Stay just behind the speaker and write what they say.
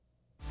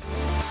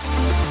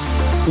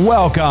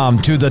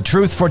Welcome to the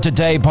Truth for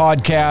Today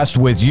podcast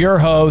with your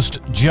host,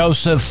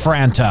 Joseph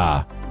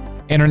Franta,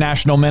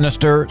 international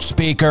minister,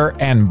 speaker,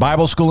 and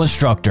Bible school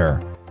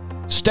instructor.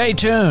 Stay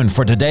tuned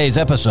for today's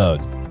episode.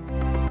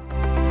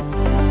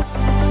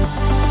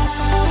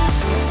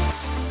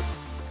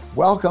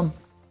 Welcome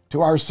to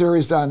our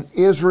series on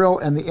Israel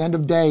and the end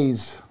of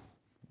days.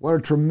 What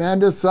a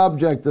tremendous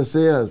subject this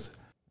is.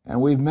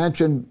 And we've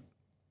mentioned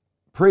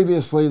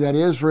previously that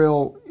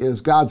Israel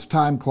is God's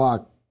time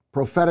clock,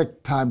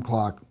 prophetic time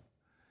clock.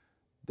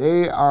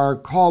 They are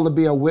called to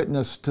be a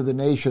witness to the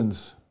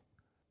nations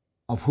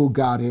of who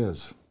God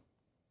is,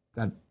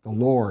 that the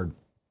Lord,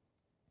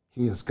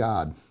 He is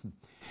God.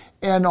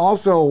 And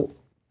also,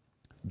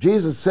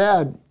 Jesus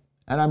said,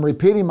 and I'm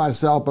repeating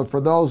myself, but for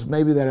those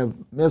maybe that have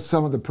missed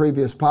some of the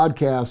previous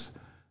podcasts,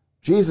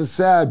 Jesus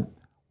said,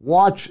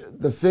 watch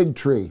the fig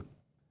tree.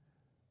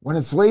 When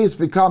its leaves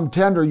become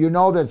tender, you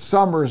know that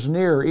summer is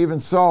near. Even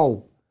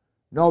so,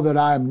 know that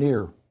I am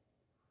near,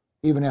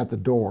 even at the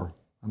door.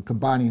 I'm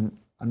combining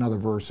another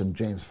verse in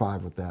James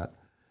 5 with that.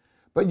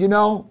 But you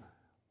know,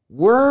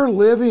 we're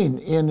living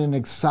in an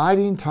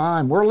exciting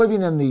time. We're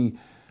living in the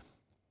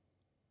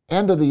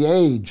end of the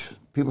age.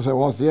 People say,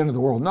 well, it's the end of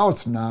the world. No,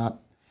 it's not.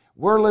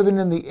 We're living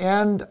in the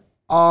end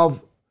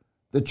of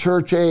the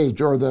church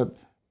age, or the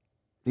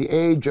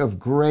age of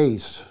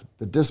grace,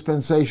 the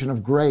dispensation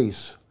of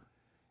grace.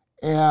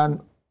 And,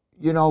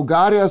 you know,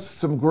 God has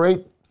some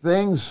great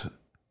things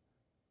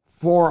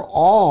for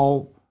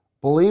all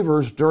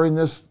believers during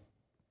this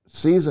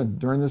season,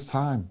 during this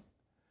time.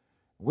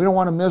 We don't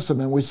want to miss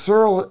them, and we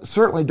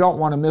certainly don't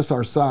want to miss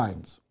our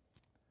signs.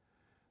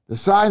 The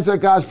signs that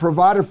God's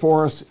provided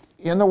for us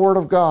in the Word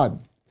of God,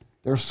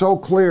 they're so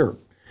clear.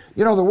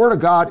 You know, the Word of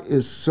God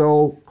is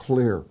so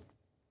clear.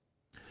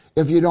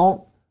 If you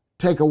don't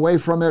take away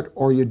from it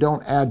or you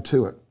don't add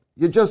to it,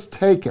 you just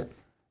take it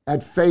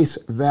at face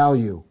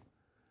value.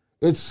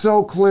 It's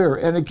so clear,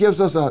 and it gives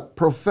us a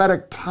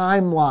prophetic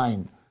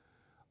timeline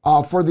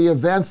for the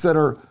events that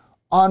are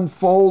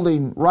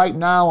unfolding right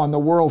now on the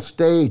world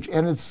stage,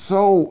 and it's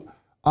so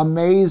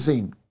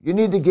amazing. You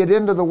need to get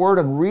into the Word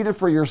and read it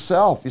for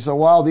yourself. You say,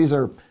 wow, these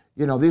are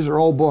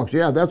old books.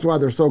 Yeah, that's why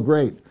they're so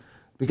great,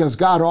 because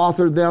God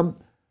authored them.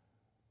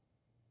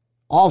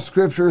 All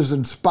Scripture is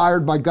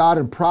inspired by God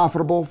and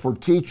profitable for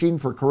teaching,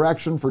 for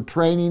correction, for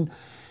training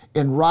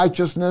in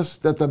righteousness,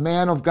 that the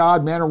man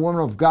or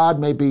woman of God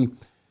may be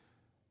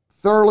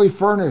thoroughly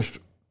furnished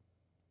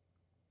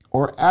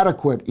or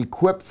adequate,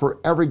 equipped for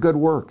every good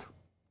work.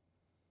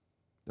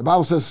 The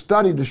Bible says,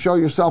 study to show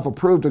yourself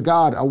approved to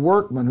God, a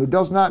workman who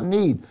does not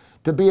need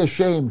to be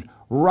ashamed,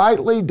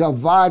 rightly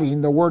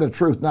dividing the word of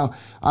truth. Now,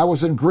 I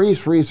was in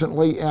Greece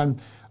recently,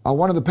 and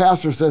one of the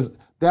pastors says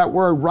that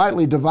word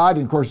rightly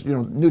dividing, of course, you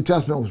know, New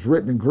Testament was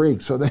written in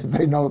Greek, so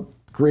they know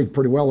Greek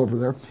pretty well over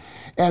there.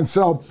 And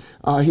so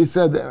he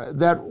said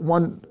that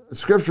one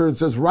scripture, it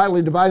says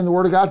rightly dividing the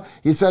word of God,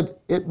 he said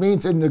it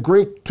means in the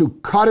Greek to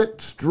cut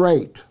it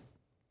straight.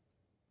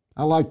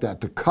 I like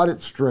that, to cut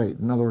it straight.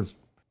 In other words,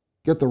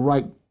 get the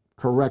right,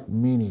 correct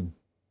meaning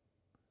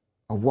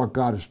of what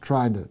God is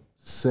trying to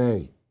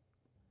say.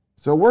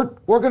 So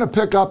we're going to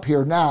pick up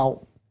here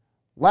now.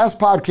 Last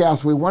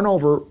podcast, we went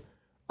over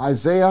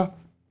Isaiah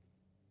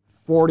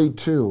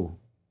 42.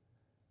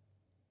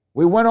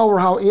 We went over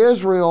how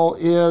Israel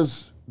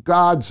is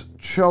God's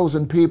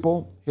chosen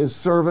people, His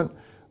servant,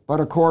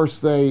 but of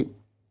course they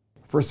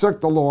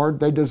forsook the Lord,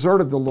 they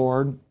deserted the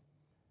Lord,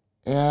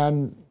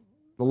 and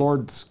the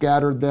Lord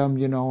scattered them,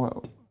 you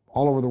know,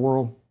 all over the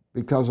world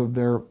because of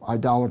their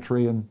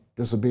idolatry and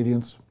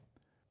disobedience,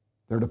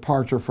 their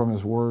departure from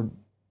His word.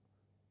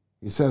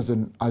 He says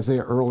in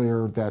Isaiah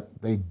earlier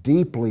that they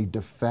deeply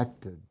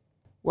defected.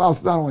 Well,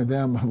 it's not only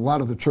them, a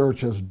lot of the church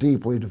has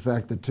deeply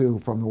defected too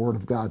from the Word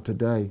of God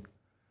today.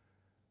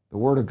 The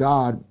Word of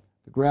God,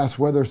 the grass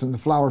withers and the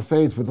flower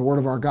fades, but the word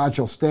of our God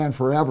shall stand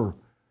forever.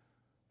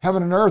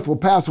 Heaven and earth will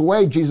pass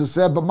away, Jesus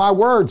said, but my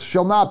words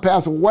shall not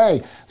pass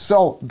away.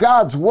 So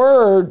God's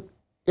word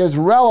is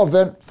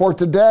relevant for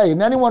today.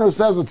 And anyone who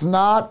says it's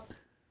not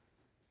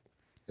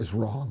is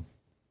wrong.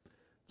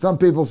 Some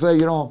people say,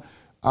 you know,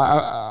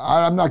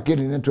 I'm not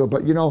getting into it,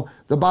 but you know,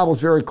 the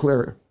Bible's very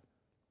clear.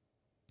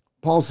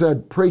 Paul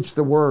said, preach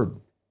the word.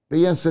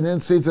 Be instant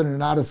in season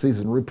and out of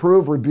season.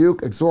 Reprove,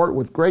 rebuke, exhort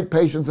with great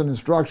patience and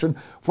instruction,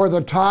 for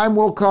the time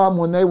will come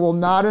when they will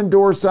not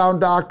endure sound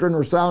doctrine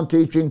or sound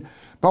teaching,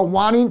 but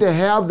wanting to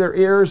have their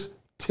ears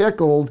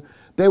tickled,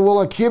 they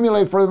will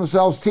accumulate for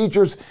themselves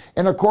teachers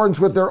in accordance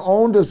with their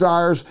own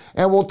desires,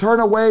 and will turn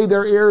away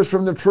their ears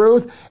from the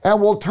truth, and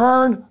will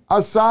turn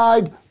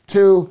aside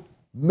to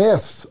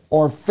myths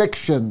or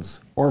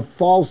fictions or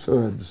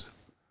falsehoods.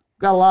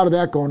 Got a lot of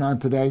that going on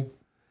today.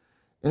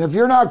 And if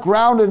you're not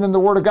grounded in the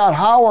Word of God,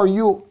 how are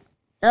you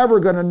ever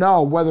going to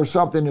know whether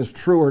something is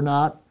true or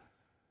not?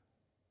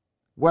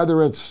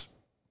 Whether it's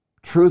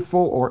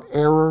truthful or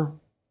error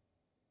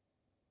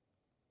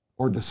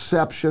or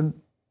deception?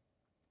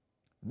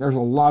 There's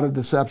a lot of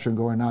deception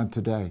going on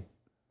today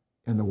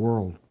in the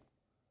world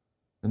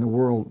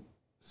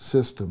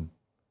system.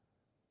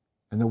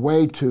 And the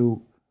way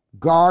to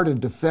guard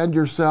and defend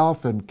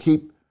yourself and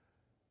keep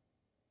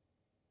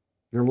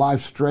your life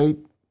straight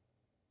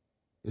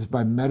is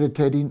by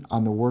meditating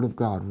on the Word of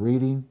God,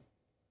 reading,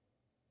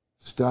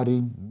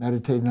 studying,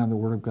 meditating on the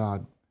Word of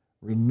God,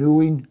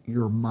 renewing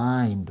your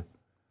mind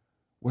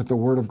with the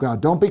Word of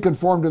God. Don't be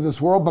conformed to this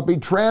world, but be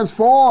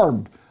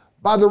transformed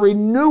by the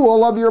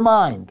renewal of your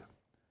mind,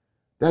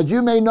 that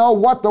you may know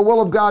what the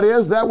will of God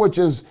is, that which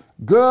is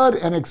good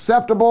and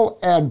acceptable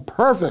and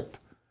perfect.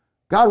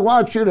 God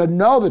wants you to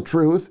know the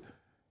truth,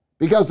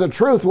 because the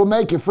truth will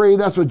make you free.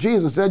 That's what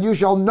Jesus said. You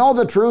shall know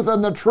the truth,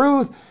 and the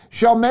truth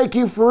shall make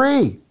you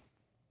free.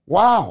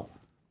 Wow.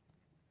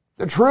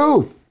 The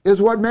truth is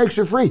what makes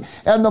you free.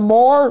 And the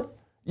more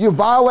you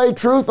violate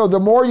truth, or the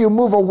more you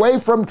move away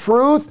from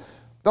truth,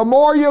 the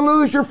more you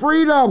lose your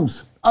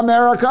freedoms,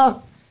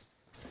 America.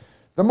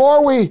 The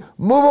more we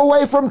move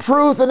away from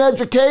truth in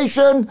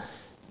education,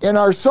 in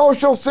our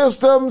social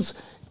systems,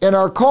 in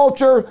our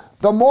culture,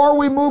 the more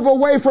we move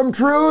away from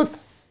truth,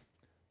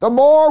 the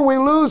more we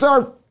lose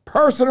our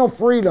personal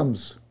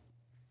freedoms.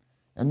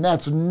 And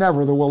that's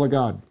never the will of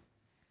God.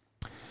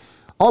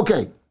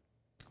 Okay,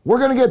 we're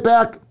going to get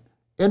back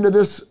into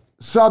this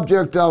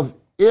subject of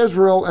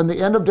Israel and the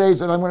end of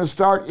days, and I'm going to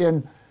start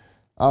in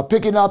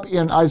picking up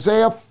in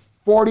Isaiah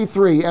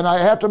 43. And I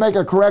have to make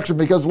a correction,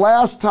 because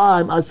last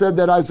time I said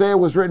that Isaiah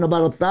was written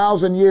about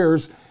 1,000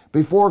 years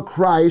before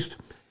Christ,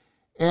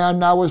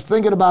 and I was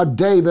thinking about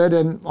David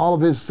and all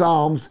of his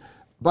Psalms,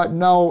 but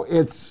no,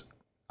 it's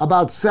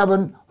about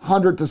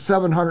 700 to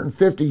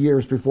 750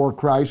 years before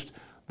Christ.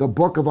 The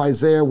book of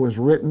Isaiah was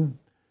written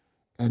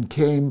and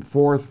came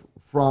forth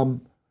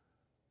from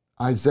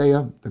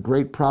Isaiah, the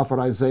great prophet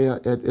Isaiah.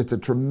 It's a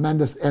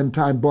tremendous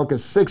end-time book.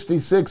 It's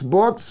 66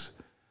 books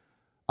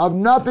of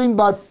nothing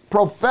but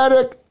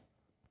prophetic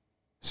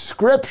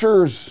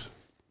scriptures,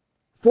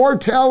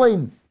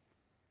 foretelling.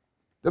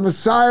 The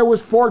Messiah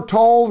was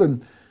foretold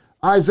in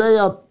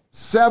Isaiah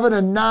 7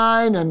 and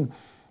 9, and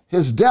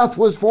his death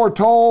was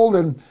foretold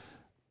in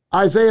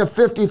Isaiah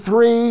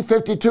 53,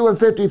 52, and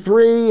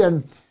 53,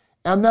 and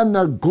then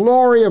the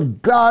glory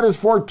of God is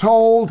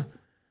foretold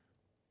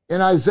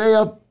in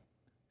Isaiah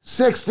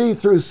 60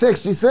 through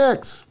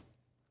 66.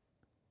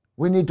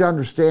 We need to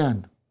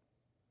understand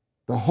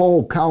the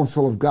whole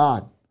counsel of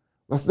God.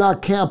 Let's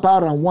not camp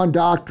out on one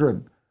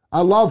doctrine.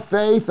 I love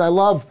faith, I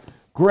love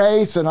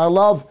grace, and I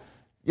love,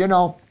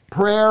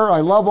 prayer.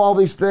 I love all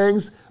these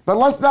things, but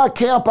let's not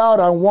camp out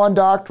on one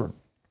doctrine.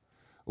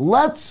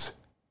 Let's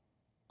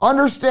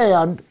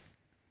understand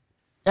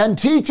and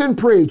teach and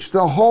preach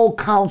the whole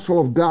counsel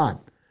of God,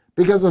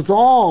 because it's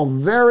all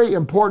very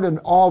important and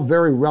all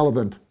very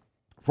relevant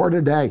for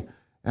today.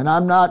 And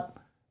I'm not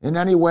in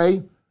any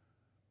way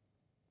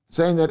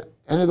saying that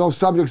any of those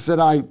subjects that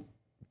I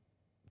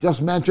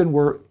just mentioned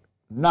were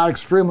not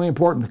extremely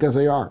important, because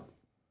they are.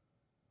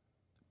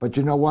 But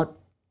you know what?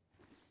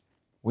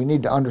 We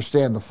need to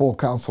understand the full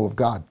counsel of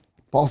God.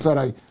 Paul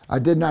said, I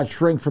did not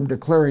shrink from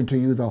declaring to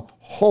you the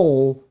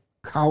whole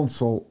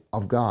counsel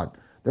of God.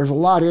 There's a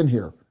lot in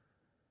here,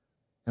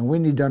 and we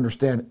need to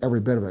understand every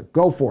bit of it.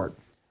 Go for it.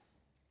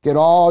 Get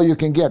all you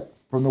can get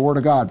from the Word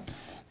of God.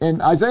 In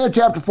Isaiah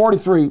chapter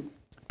 43,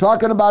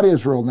 talking about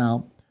Israel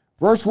now,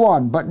 verse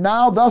 1, but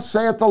now thus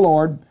saith the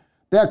Lord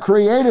that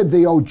created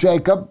thee, O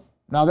Jacob.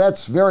 Now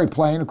that's very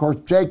plain. Of course,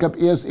 Jacob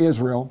is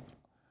Israel,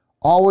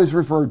 always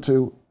referred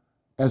to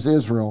as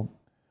Israel.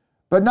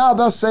 But now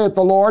thus saith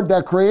the Lord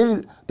that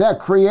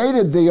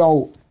created thee,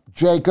 O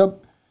Jacob,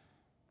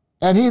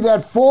 and he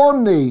that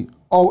formed thee,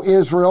 O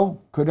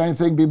Israel. Could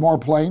anything be more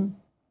plain?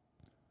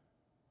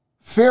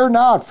 Fear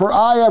not, for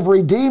I have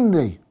redeemed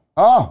thee.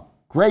 Oh,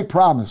 great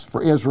promise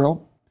for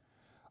Israel.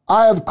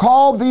 I have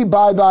called thee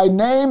by thy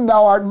name,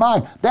 thou art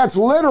mine. That's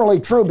literally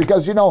true,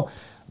 because,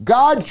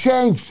 God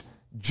changed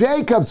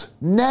Jacob's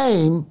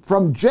name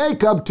from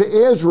Jacob to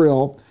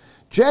Israel.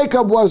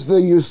 Jacob was the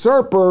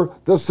usurper,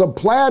 the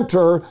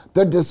supplanter,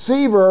 the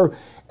deceiver,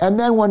 and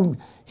then when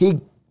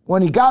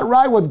he got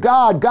right with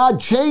God, God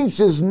changed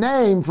his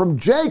name from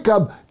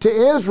Jacob to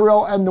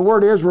Israel, and the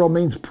word Israel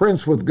means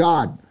prince with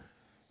God.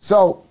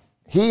 So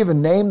he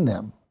even named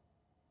them.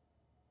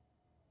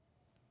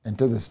 And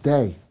to this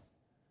day,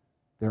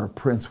 they're a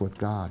prince with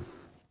God.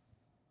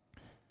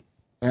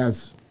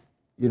 As,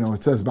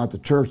 it says about the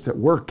church that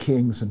we're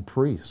kings and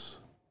priests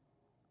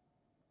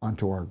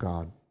unto our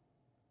God.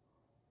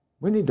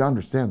 We need to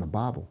understand the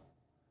Bible.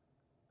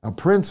 A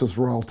prince is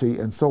royalty,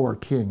 and so are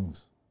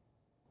kings.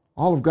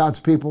 All of God's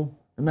people,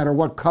 no matter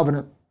what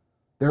covenant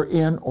they're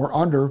in or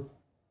under,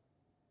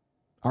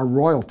 are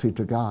royalty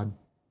to God.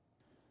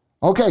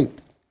 Okay,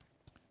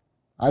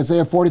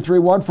 Isaiah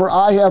 43:1, for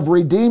I have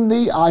redeemed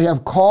thee, I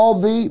have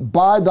called thee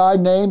by thy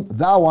name,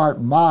 thou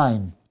art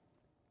mine.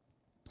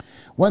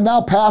 When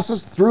thou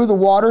passest through the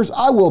waters,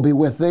 I will be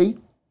with thee,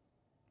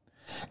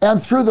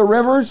 and through the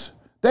rivers,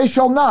 they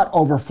shall not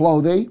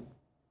overflow thee.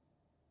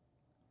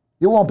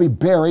 You won't be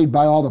buried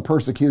by all the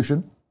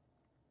persecution.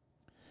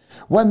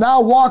 When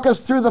thou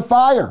walkest through the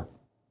fire,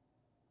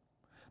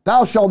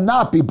 thou shalt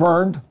not be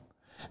burned,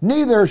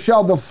 neither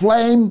shall the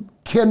flame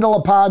kindle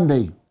upon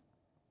thee.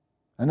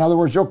 In other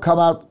words, you'll come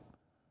out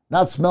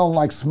not smelling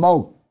like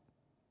smoke,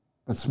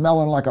 but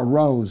smelling like a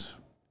rose,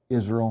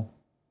 Israel.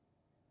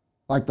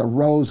 Like the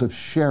rose of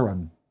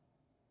Sharon.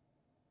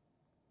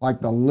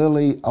 Like the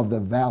lily of the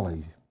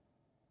valley.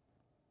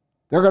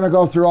 They're going to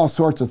go through all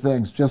sorts of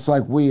things, just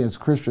like we as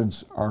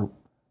Christians are.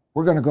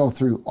 We're going to go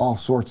through all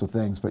sorts of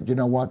things, but you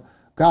know what?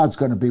 God's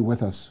going to be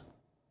with us.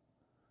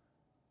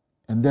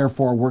 And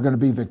therefore, we're going to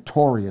be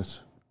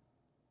victorious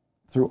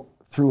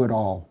through it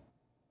all.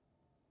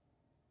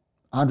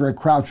 Andre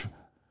Crouch,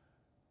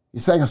 he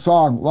sang a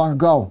song long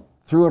ago,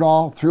 through it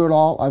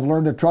all, I've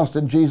learned to trust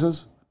in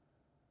Jesus.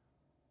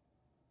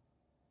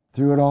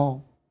 Through it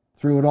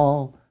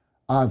all,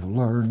 I've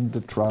learned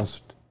to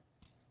trust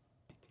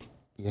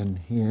in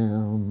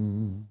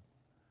Him.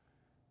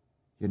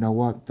 You know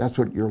what? That's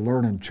what you're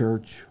learning,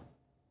 church.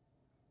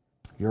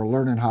 You're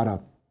learning how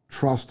to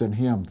trust in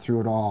Him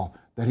through it all,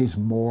 that He's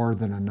more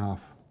than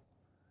enough.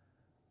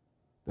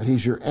 That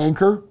He's your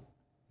anchor,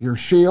 your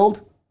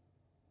shield,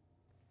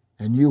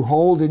 and you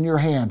hold in your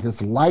hand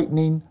His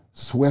lightning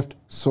swift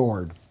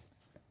sword,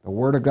 the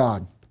Word of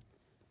God.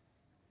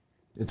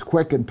 It's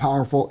quick and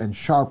powerful and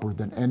sharper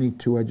than any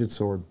two-edged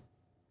sword.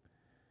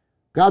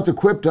 God's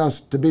equipped us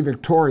to be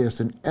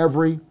victorious in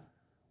every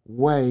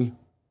way,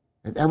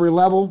 at every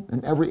level,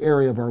 in every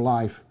area of our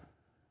life.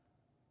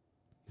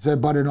 He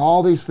said, but in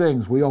all these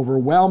things we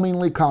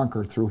overwhelmingly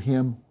conquer through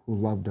Him who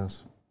loved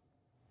us.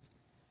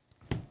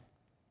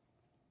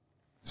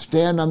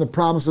 Stand on the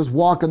promises,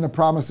 walk in the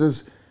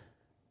promises,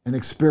 and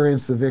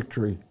experience the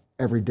victory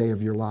every day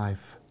of your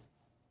life.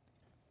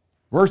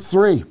 Verse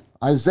 3,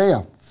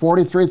 Isaiah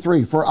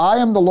 43:3, for I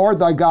am the Lord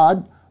thy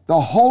God, the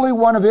Holy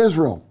One of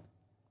Israel.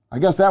 I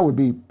guess that would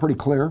be pretty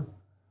clear.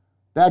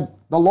 That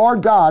the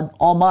Lord God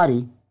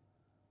Almighty,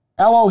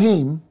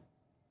 Elohim,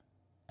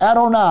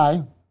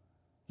 Adonai,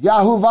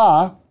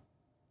 Yahuwah,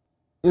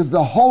 is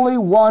the Holy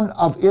One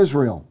of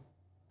Israel,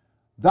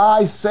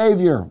 thy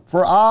Savior.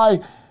 For I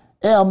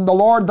am the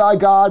Lord thy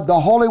God, the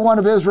Holy One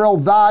of Israel,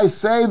 thy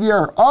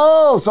Savior.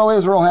 Oh, so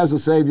Israel has a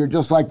Savior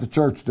just like the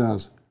church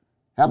does.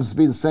 Happens to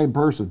be the same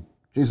person,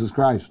 Jesus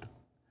Christ.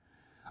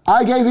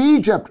 I gave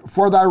Egypt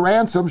for thy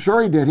ransom.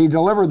 Sure He did. He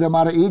delivered them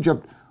out of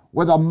Egypt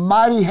with a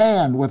mighty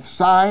hand, with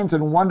signs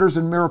and wonders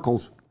and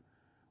miracles,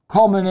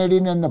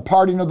 culminating in the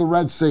parting of the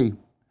Red Sea.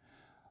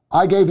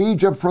 I gave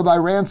Egypt for thy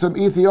ransom,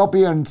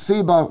 Ethiopia and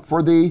Seba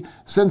for thee,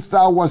 since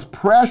thou wast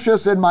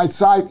precious in my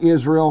sight,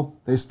 Israel.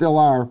 They still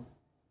are.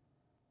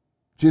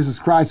 Jesus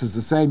Christ is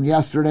the same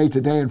yesterday,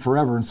 today, and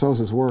forever, and so is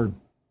His word.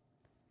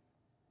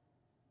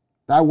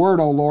 Thy word,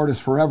 O Lord, is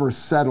forever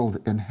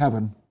settled in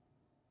heaven.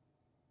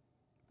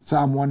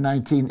 Psalm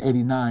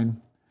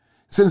 119:89.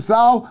 Since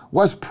thou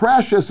wast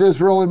precious,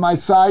 Israel, in my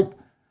sight,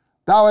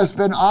 thou hast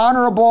been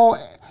honorable,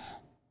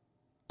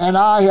 and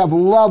I have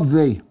loved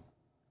thee.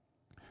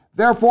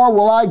 Therefore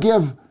will I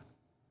give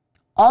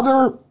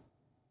other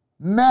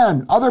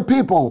men, other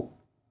people,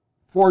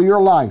 for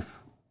your life.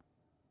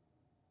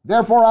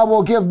 Therefore I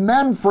will give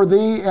men for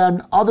thee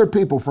and other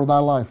people for thy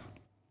life.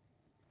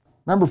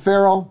 Remember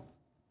Pharaoh?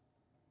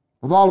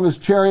 With all of his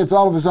chariots,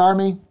 all of his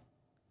army?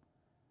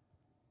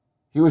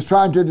 He was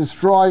trying to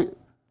destroy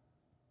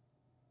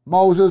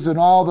Moses and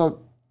all the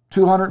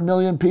 2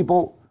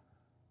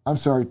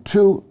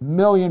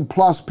 million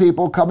plus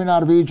people coming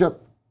out of Egypt.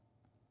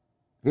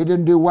 He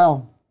didn't do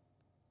well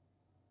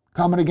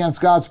coming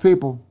against God's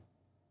people.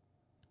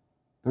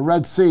 The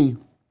Red Sea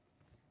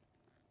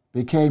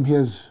became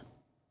his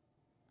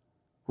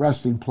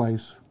resting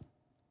place.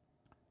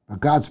 But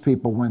God's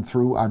people went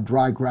through on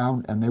dry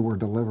ground and they were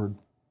delivered.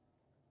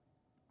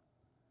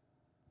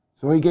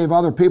 So He gave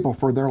other people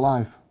for their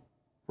life.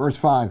 Verse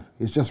 5,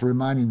 He's just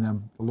reminding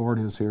them, the Lord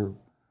is here,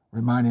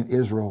 reminding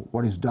Israel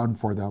what He's done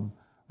for them.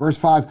 Verse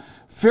 5,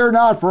 fear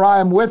not, for I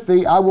am with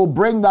thee. I will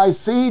bring thy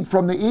seed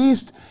from the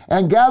east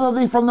and gather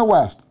thee from the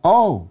west.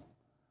 Oh,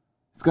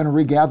 He's going to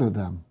regather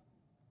them.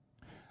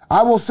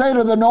 I will say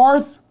to the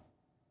north,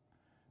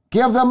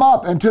 give them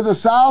up, and to the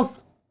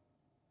south,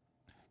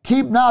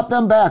 keep not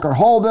them back, or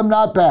hold them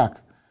not back.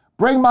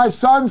 Bring my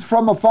sons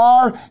from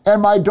afar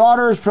and my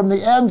daughters from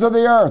the ends of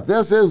the earth.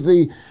 This is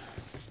the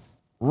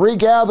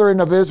regathering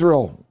of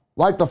Israel,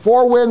 like the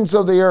four winds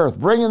of the earth,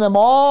 bringing them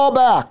all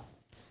back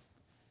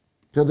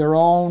to their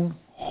own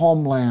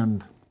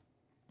homeland,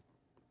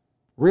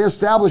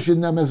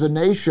 reestablishing them as a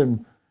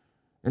nation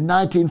in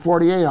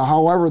 1948.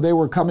 However, they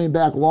were coming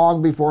back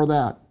long before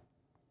that.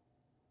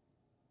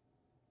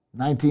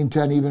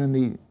 1910, even in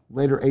the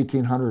later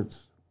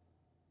 1800s,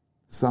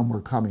 some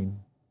were coming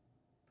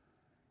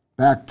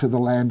back to the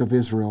land of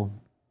Israel.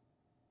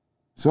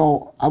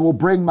 So I will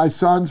bring my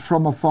sons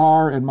from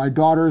afar and my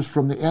daughters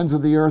from the ends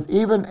of the earth,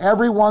 even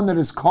everyone that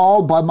is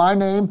called by my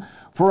name,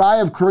 for I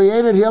have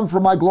created him for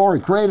my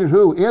glory. Created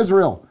who?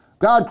 Israel.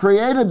 God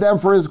created them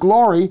for His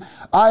glory.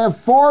 I have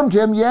formed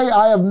him, yea,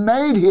 I have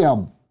made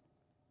him.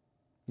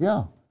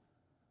 Yeah.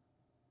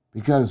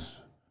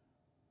 Because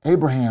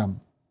Abraham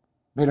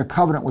made a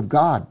covenant with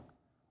God.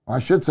 Or I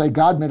should say,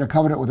 God made a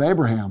covenant with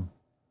Abraham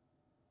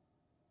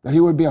that he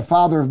would be a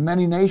father of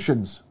many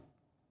nations.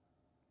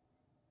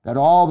 that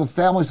all the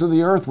families of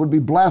the earth would be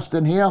blessed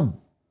in him.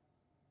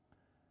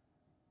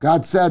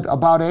 God said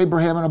about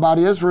Abraham and about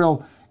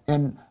Israel,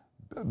 and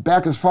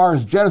back as far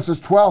as Genesis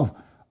 12,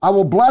 I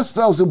will bless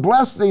those who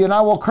bless thee, and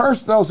I will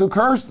curse those who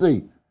curse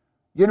thee.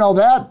 You know,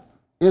 that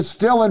is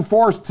still in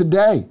force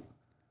today.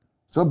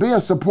 So be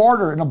a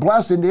supporter and a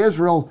blessing to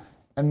Israel,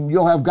 and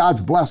you'll have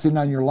God's blessing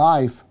on your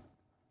life.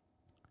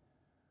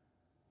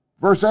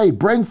 Verse 8,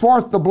 bring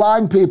forth the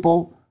blind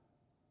people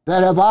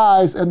that have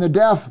eyes and the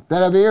deaf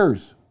that have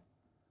ears.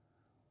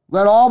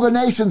 Let all the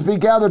nations be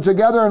gathered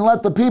together, and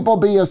let the people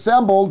be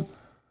assembled.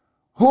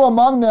 Who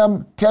among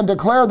them can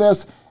declare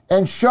this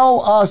and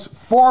show us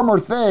former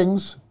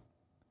things?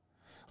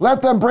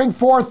 Let them bring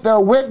forth their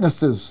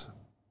witnesses,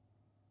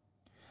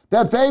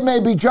 that they may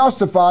be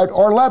justified,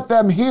 or let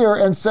them hear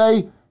and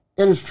say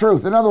it is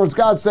truth. In other words,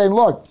 God's saying,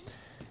 look,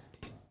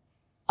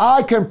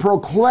 I can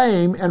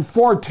proclaim and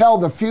foretell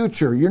the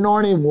future. You know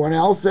anyone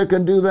else that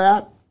can do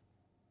that?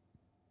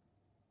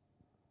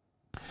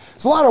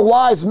 There's a lot of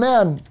wise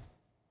men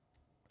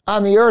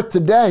on the earth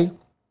today,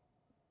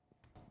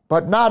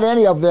 but not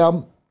any of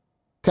them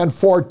can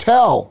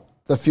foretell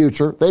the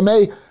future. They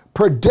may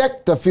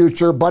predict the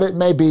future, but it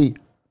may be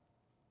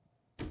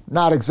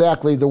not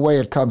exactly the way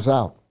it comes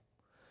out.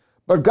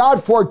 But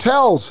God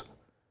foretells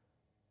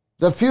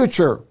the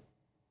future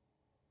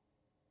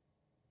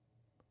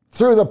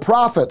through the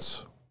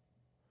prophets,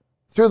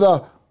 through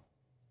the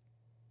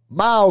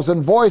mouths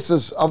and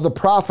voices of the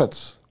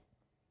prophets.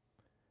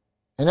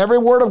 And every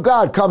word of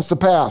God comes to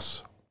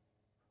pass.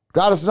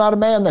 God is not a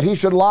man that he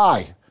should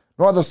lie,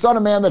 nor the son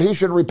of man that he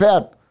should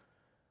repent.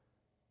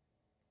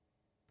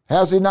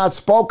 Has he not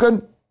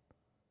spoken,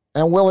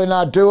 and will he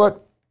not do it?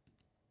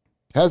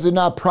 Has he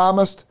not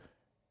promised,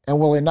 and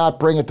will he not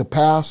bring it to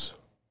pass?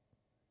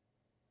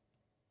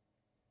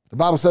 The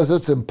Bible says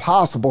it's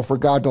impossible for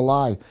God to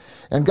lie.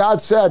 And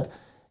God said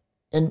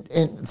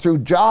through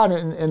John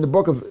in the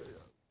book of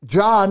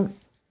John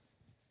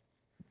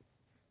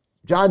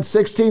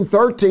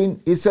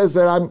 16:13, he says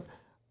that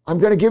I'm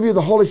going to give you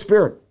the Holy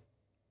Spirit.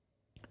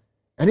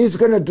 And he's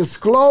going to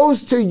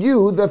disclose to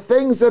you the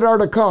things that are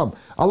to come.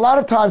 A lot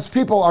of times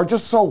people are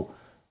just so,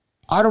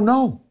 I don't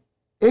know,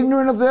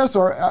 ignorant of this,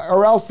 or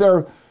else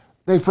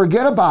they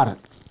forget about it.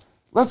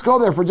 Let's go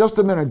there for just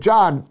a minute.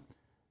 John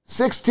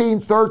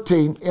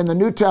 16:13 in the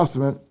New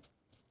Testament.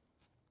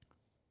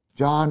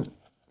 John,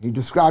 he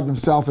described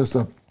himself as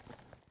the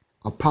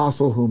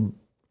apostle whom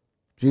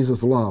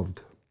Jesus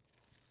loved.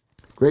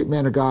 Great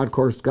man of God. Of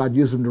course, God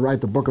used him to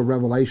write the book of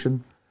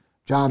Revelation.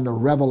 John the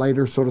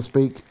Revelator, so to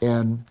speak.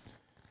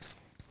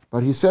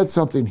 But he said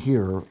something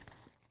here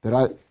that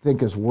I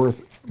think is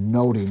worth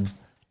noting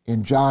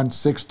in John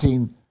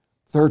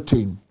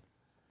 16:13.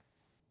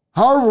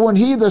 However, when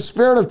he, the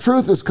Spirit of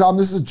truth, is come,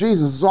 this is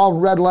Jesus, it's all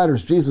in red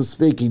letters, Jesus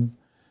speaking.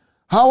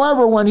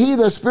 However, when he,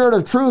 the Spirit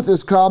of truth,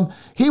 is come,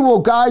 he will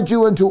guide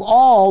you into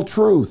all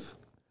truth.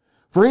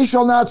 For he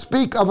shall not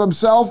speak of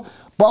himself,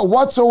 but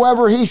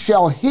whatsoever he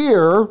shall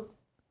hear,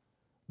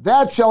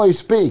 that shall he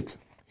speak.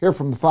 Hear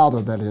from the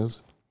Father, that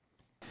is.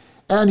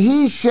 And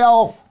he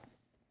shall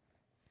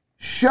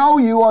show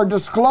you or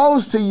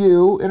disclose to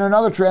you, in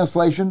another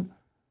translation,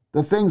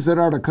 the things that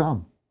are to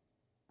come.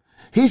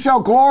 He shall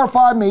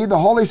glorify me, the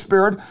Holy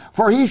Spirit,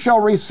 for he shall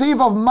receive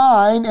of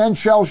mine and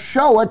shall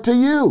show it to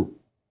you.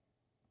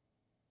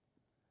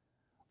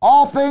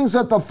 All things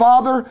that the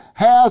Father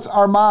has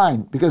are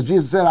mine, because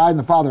Jesus said, I and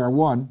the Father are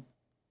one.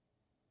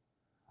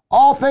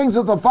 All things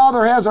that the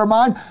Father has are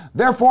mine.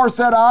 Therefore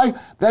said I,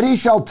 that he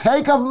shall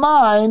take of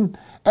mine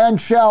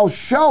and shall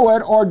show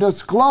it or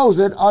disclose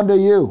it unto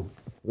you.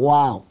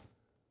 Wow.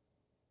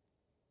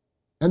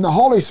 And the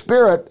Holy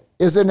Spirit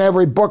is in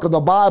every book of the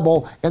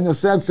Bible, in the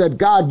sense that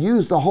God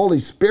used the Holy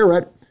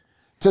Spirit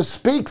to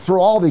speak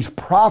through all these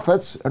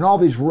prophets and all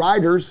these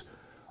writers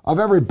of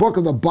every book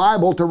of the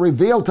Bible to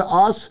reveal to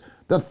us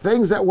the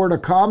things that were to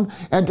come,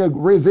 and to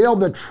reveal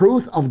the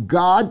truth of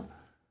God,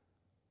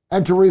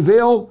 and to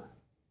reveal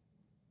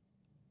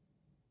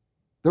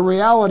the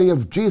reality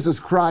of Jesus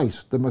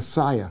Christ, the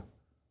Messiah,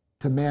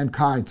 to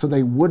mankind, so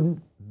they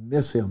wouldn't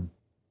miss him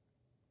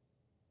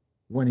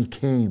when he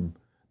came.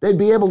 They'd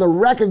be able to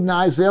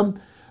recognize him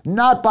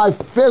not by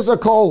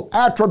physical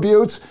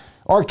attributes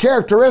or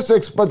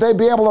characteristics, but they'd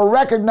be able to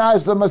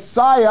recognize the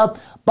Messiah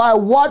by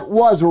what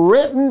was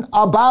written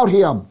about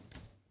him,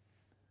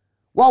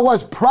 what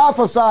was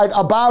prophesied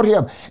about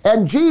him.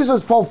 And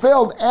Jesus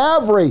fulfilled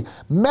every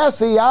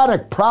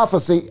messianic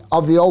prophecy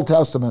of the Old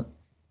Testament.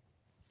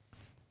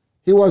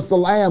 He was the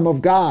Lamb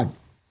of God,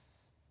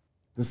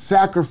 the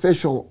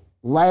sacrificial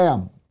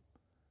Lamb,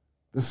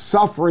 the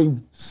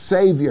suffering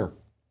Savior.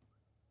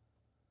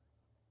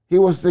 He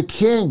was the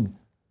King,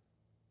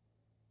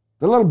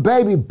 the little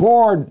baby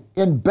born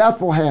in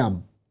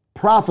Bethlehem,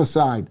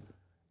 prophesied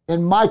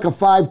in Micah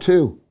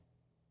 5:2.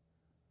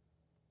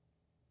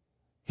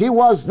 He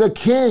was the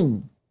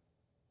King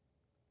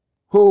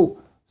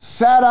who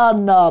sat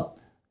on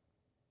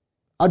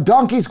a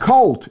donkey's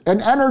colt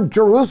and entered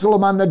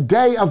Jerusalem on the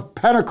day of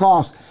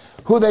Pentecost,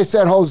 who they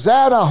said,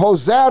 Hosanna,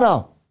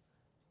 Hosanna.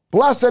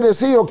 Blessed is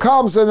he who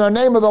comes in the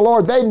name of the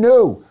Lord. They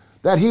knew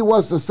that he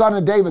was the son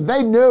of David.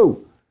 They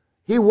knew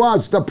he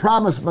was the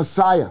promised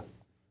Messiah.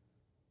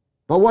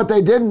 But what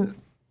they didn't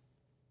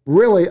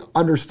really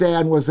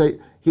understand was that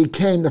he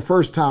came the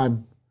first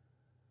time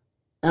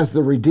as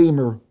the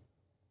Redeemer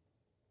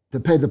to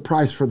pay the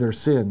price for their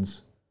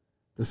sins.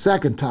 The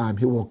second time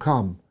he will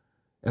come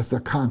as the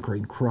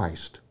conquering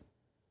Christ.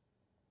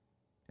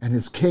 And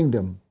his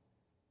kingdom,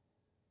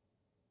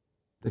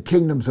 the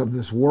kingdoms of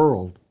this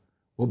world,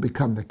 will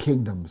become the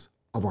kingdoms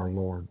of our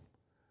Lord.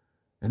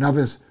 And of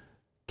his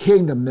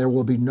kingdom there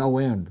will be no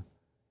end.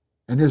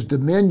 And his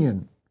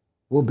dominion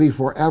will be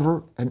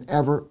forever and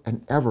ever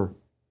and ever.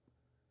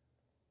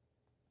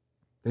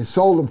 They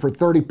sold him for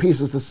 30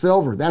 pieces of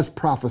silver. That's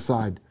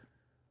prophesied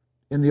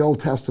in the Old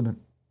Testament.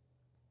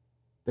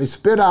 They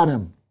spit on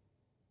him.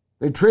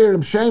 They treated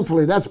him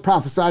shamefully. That's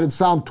prophesied in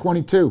Psalm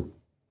 22.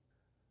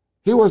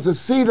 He was the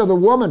seed of the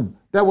woman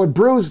that would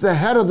bruise the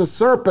head of the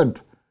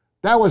serpent.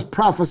 That was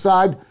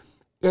prophesied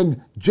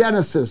in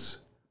Genesis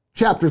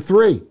chapter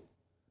 3.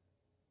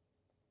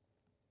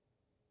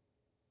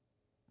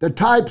 The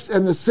types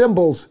and the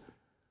symbols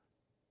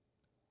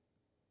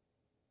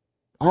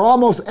are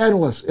almost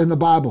endless in the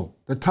Bible,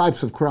 the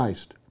types of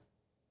Christ.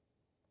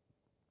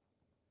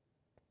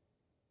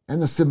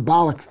 And the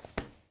symbolic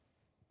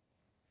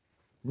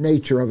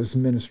nature of his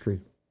ministry.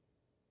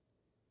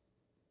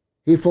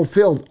 He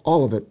fulfilled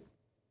all of it.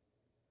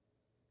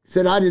 He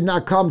said, I did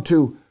not come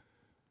to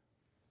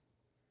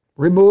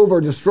remove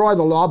or destroy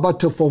the law, but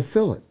to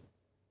fulfill it.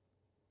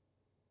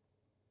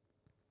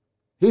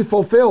 He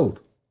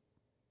fulfilled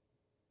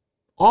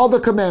all the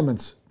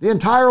commandments, the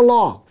entire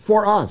law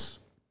for us.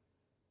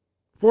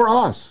 For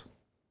us.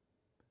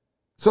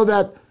 So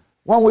that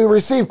when we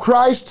receive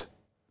Christ,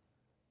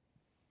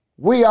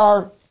 we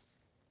are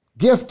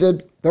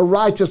gifted the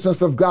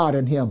righteousness of God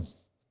in him.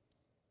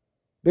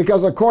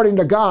 Because according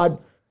to God,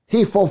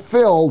 he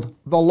fulfilled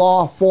the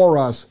law for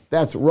us.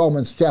 That's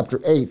Romans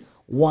chapter 8,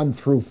 1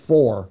 through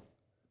 4.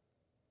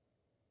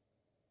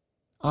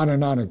 On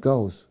and on it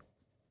goes.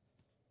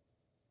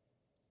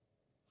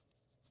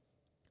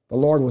 The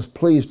Lord was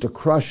pleased to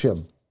crush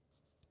him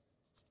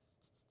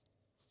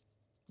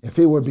if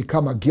he would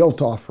become a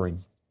guilt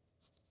offering.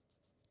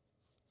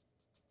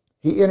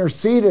 He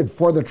interceded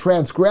for the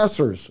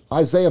transgressors,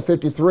 Isaiah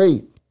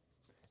 53,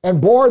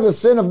 and bore the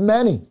sin of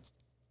many.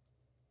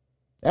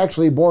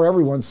 Actually, he bore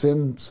everyone's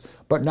sins,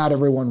 but not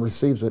everyone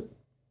receives it.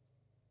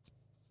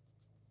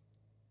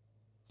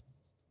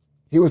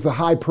 He was the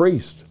high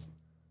priest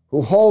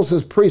who holds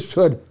his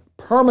priesthood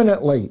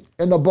permanently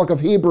in the book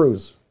of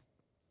Hebrews.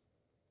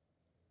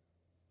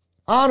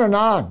 On and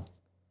on.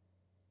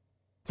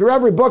 Through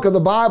every book of the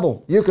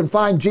Bible, you can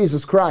find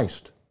Jesus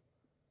Christ.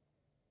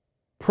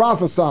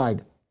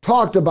 Prophesied,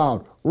 talked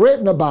about,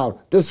 written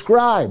about,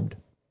 described.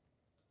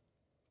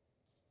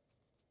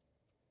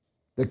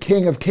 The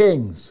King of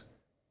Kings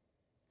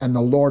and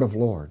the Lord of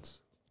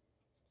Lords.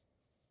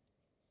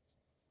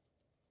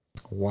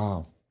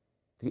 Wow.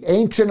 The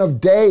Ancient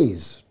of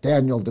Days,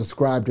 Daniel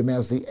described him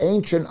as the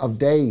Ancient of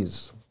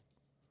Days.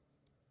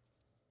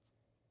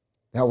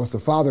 That was the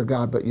Father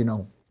God, but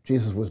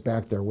Jesus was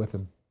back there with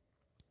him.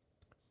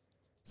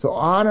 So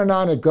on and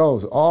on it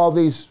goes, all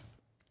these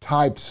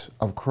types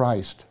of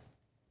Christ.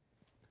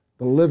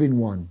 The living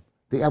one,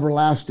 the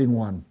everlasting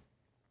one,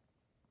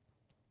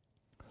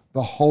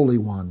 the Holy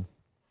One.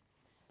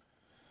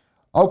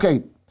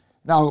 Okay,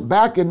 now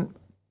back in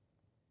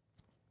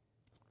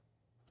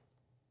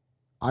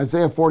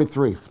Isaiah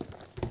 43.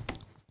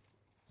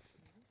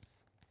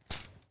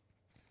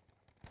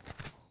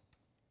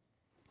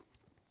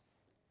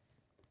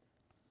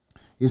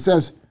 He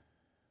says,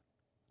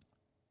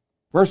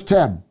 verse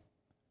 10,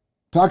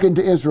 talking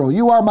to Israel,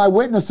 you are my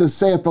witnesses,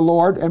 saith the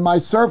Lord, and my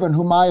servant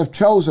whom I have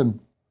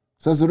chosen.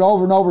 Says it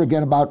over and over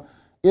again about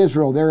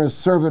Israel, there is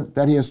servant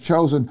that he has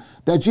chosen,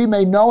 that ye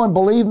may know and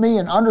believe me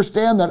and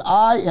understand that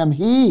I am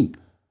he.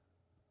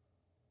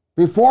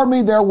 Before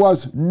me there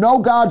was no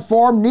God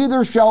formed,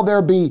 neither shall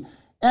there be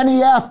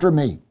any after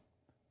me.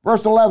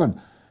 Verse 11,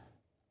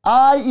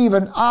 I,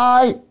 even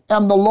I,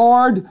 am the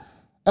Lord,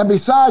 and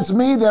besides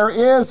me there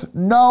is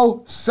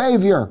no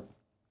Savior.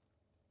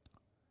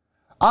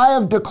 I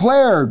have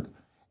declared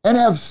and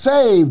have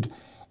saved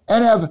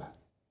and have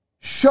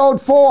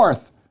showed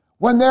forth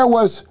when there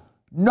was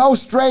no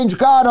strange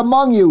God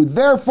among you.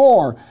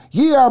 Therefore,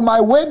 ye are my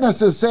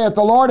witnesses, saith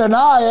the Lord, and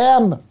I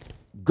am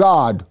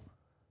God.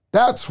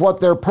 That's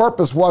what their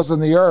purpose was in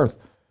the earth,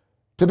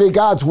 to be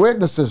God's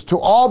witnesses to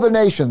all the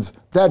nations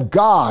that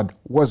God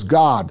was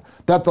God,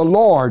 that the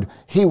Lord,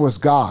 he was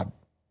God.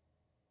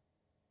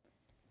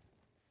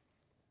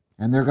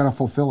 And they're going to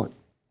fulfill it.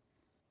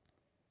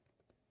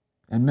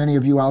 And many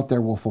of you out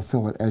there will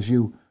fulfill it as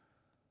you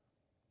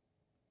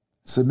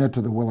submit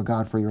to the will of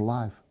God for your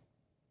life.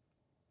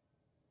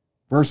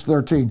 Verse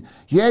 13,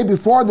 yea,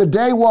 before the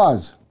day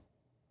was,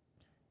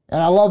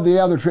 and I love the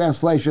other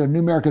translation,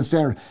 New American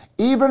Standard,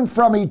 even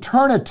from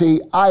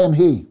eternity I am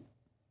he.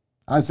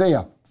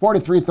 Isaiah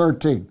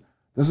 43:13.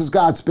 This is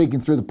God speaking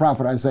through the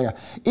prophet Isaiah.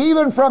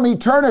 Even from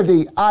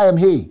eternity, I am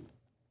he.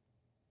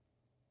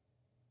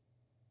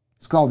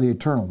 It's called the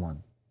Eternal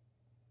One.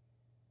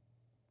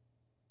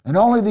 And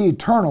only the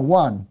Eternal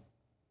One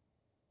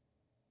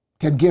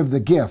can give the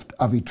gift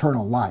of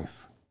eternal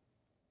life.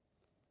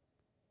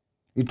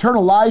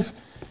 Eternal life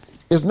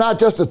is not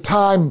just a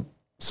time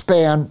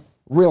span,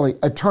 really.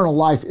 Eternal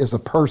life is a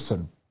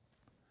person.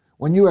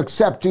 When you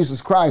accept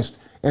Jesus Christ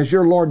as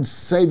your Lord and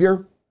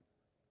Savior,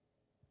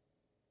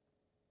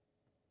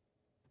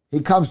 he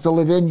comes to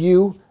live in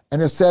you,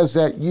 and it says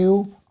that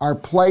you are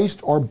placed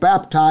or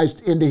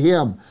baptized into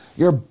him.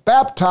 You're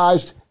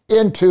baptized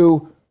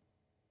into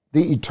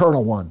the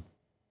Eternal One.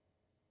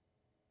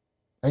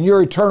 And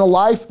your eternal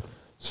life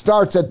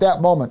starts at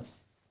that moment.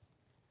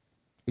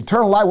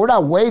 Eternal life, we're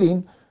not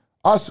waiting.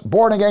 Us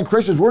born-again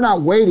Christians, we're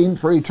not waiting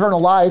for eternal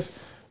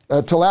life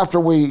till after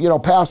we,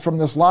 pass from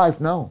this life.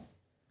 No.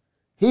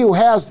 He who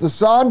has the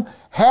Son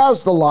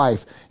has the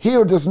life. He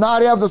who does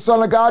not have the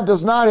Son of God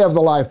does not have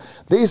the life.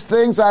 These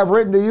things I have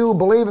written to you who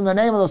believe in the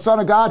name of the Son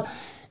of God,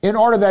 in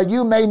order that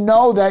you may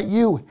know that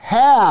you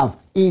have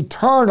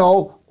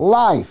eternal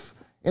life.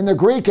 In the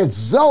Greek, it's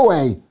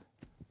Zoe,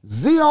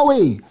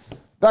 Z-O-E,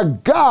 the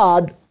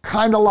God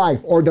kind of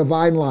life or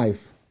divine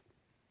life.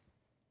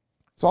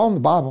 It's all in the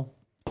Bible.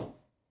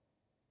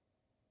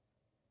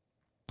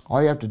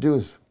 All you have to do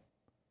is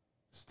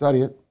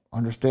study it,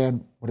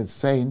 understand what it's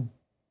saying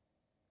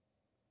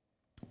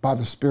by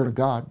the Spirit of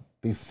God.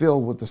 Be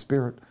filled with the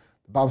Spirit.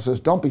 The Bible says,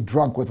 don't be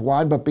drunk with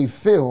wine, but be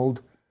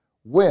filled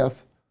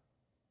with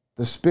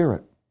the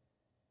Spirit.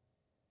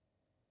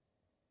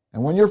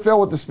 And when you're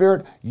filled with the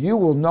Spirit, you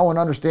will know and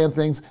understand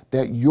things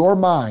that your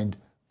mind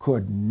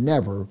could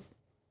never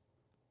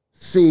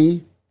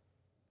see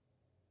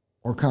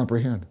or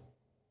comprehend.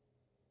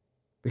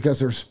 Because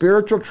they're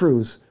spiritual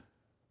truths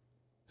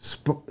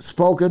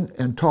spoken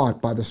and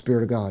taught by the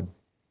Spirit of God.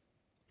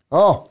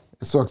 Oh,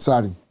 it's so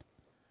exciting.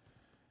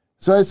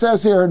 So it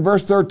says here in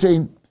verse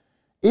 13,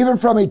 even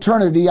from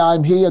eternity I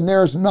am he, and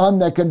there is none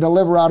that can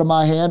deliver out of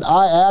my hand.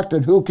 I act,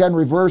 and who can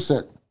reverse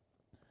it?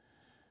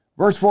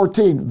 Verse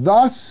 14,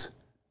 thus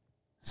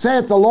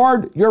saith the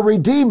Lord your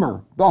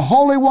Redeemer, the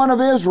Holy One of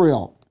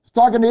Israel. He's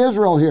talking to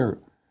Israel here.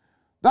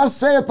 Thus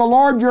saith the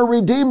Lord your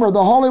Redeemer,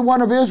 the Holy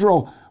One of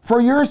Israel,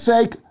 for your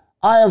sake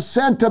I have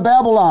sent to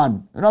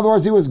Babylon. In other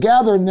words, he was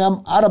gathering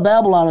them out of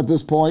Babylon at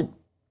this point,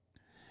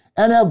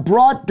 and have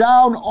brought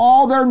down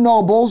all their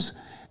nobles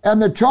and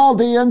the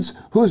Chaldeans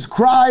whose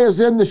cry is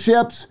in the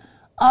ships.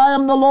 I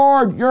am the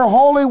Lord, your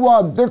Holy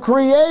One, the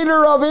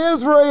Creator of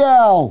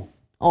Israel.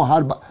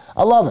 Oh,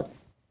 I love it.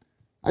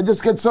 I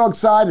just get so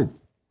excited.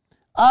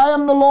 I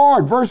am the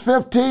Lord, verse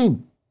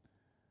 15,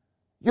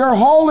 your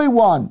Holy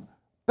One,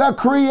 the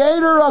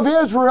Creator of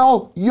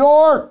Israel,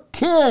 your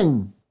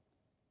King.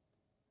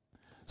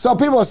 So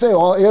people say,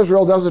 well,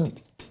 Israel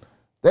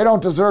they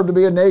don't deserve to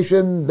be a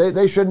nation.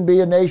 They shouldn't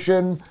be a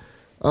nation.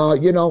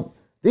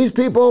 These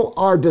people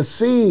are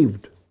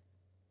deceived.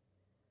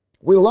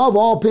 We love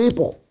all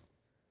people,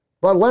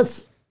 but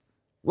let's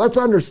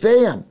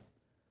understand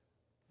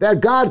that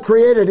God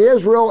created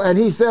Israel, and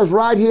he says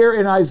right here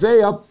in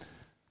Isaiah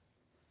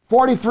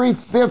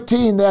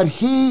 43:15 that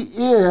he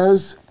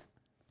is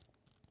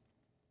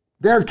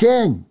their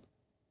king.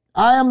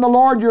 I am the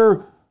Lord,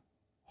 your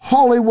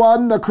Holy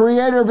One, the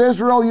Creator of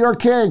Israel, your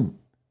King.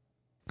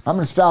 I'm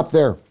going to stop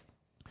there.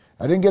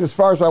 I didn't get as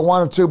far as I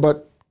wanted to,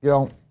 but,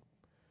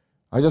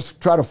 I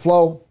just try to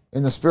flow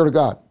in the Spirit of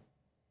God.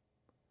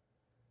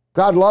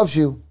 God loves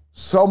you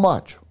so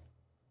much.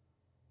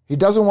 He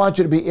doesn't want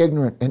you to be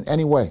ignorant in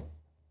any way.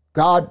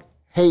 God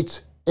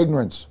hates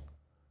ignorance.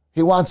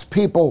 He wants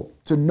people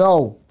to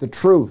know the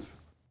truth.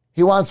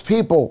 He wants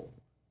people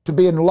to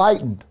be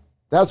enlightened.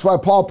 That's why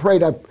Paul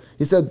prayed.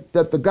 He said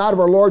that the God of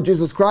our Lord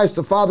Jesus Christ,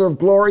 the Father of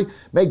glory,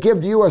 may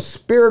give to you a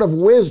spirit of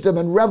wisdom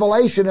and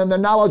revelation in the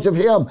knowledge of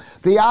him,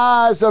 the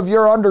eyes of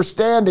your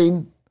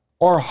understanding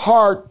or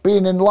heart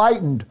being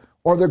enlightened,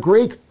 or the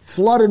Greek,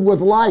 flooded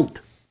with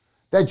light,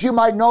 that you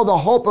might know the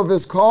hope of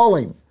his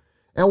calling,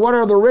 and what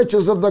are the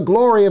riches of the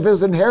glory of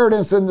his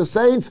inheritance in the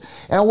saints,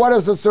 and what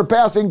is the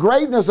surpassing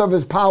greatness of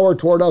his power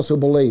toward us who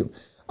believe.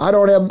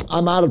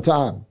 I'm out of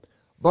time,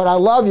 but I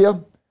love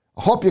you.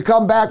 I hope you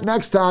come back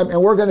next time, and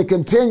we're going to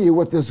continue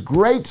with this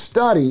great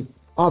study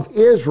of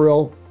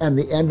Israel and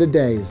the end of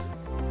days.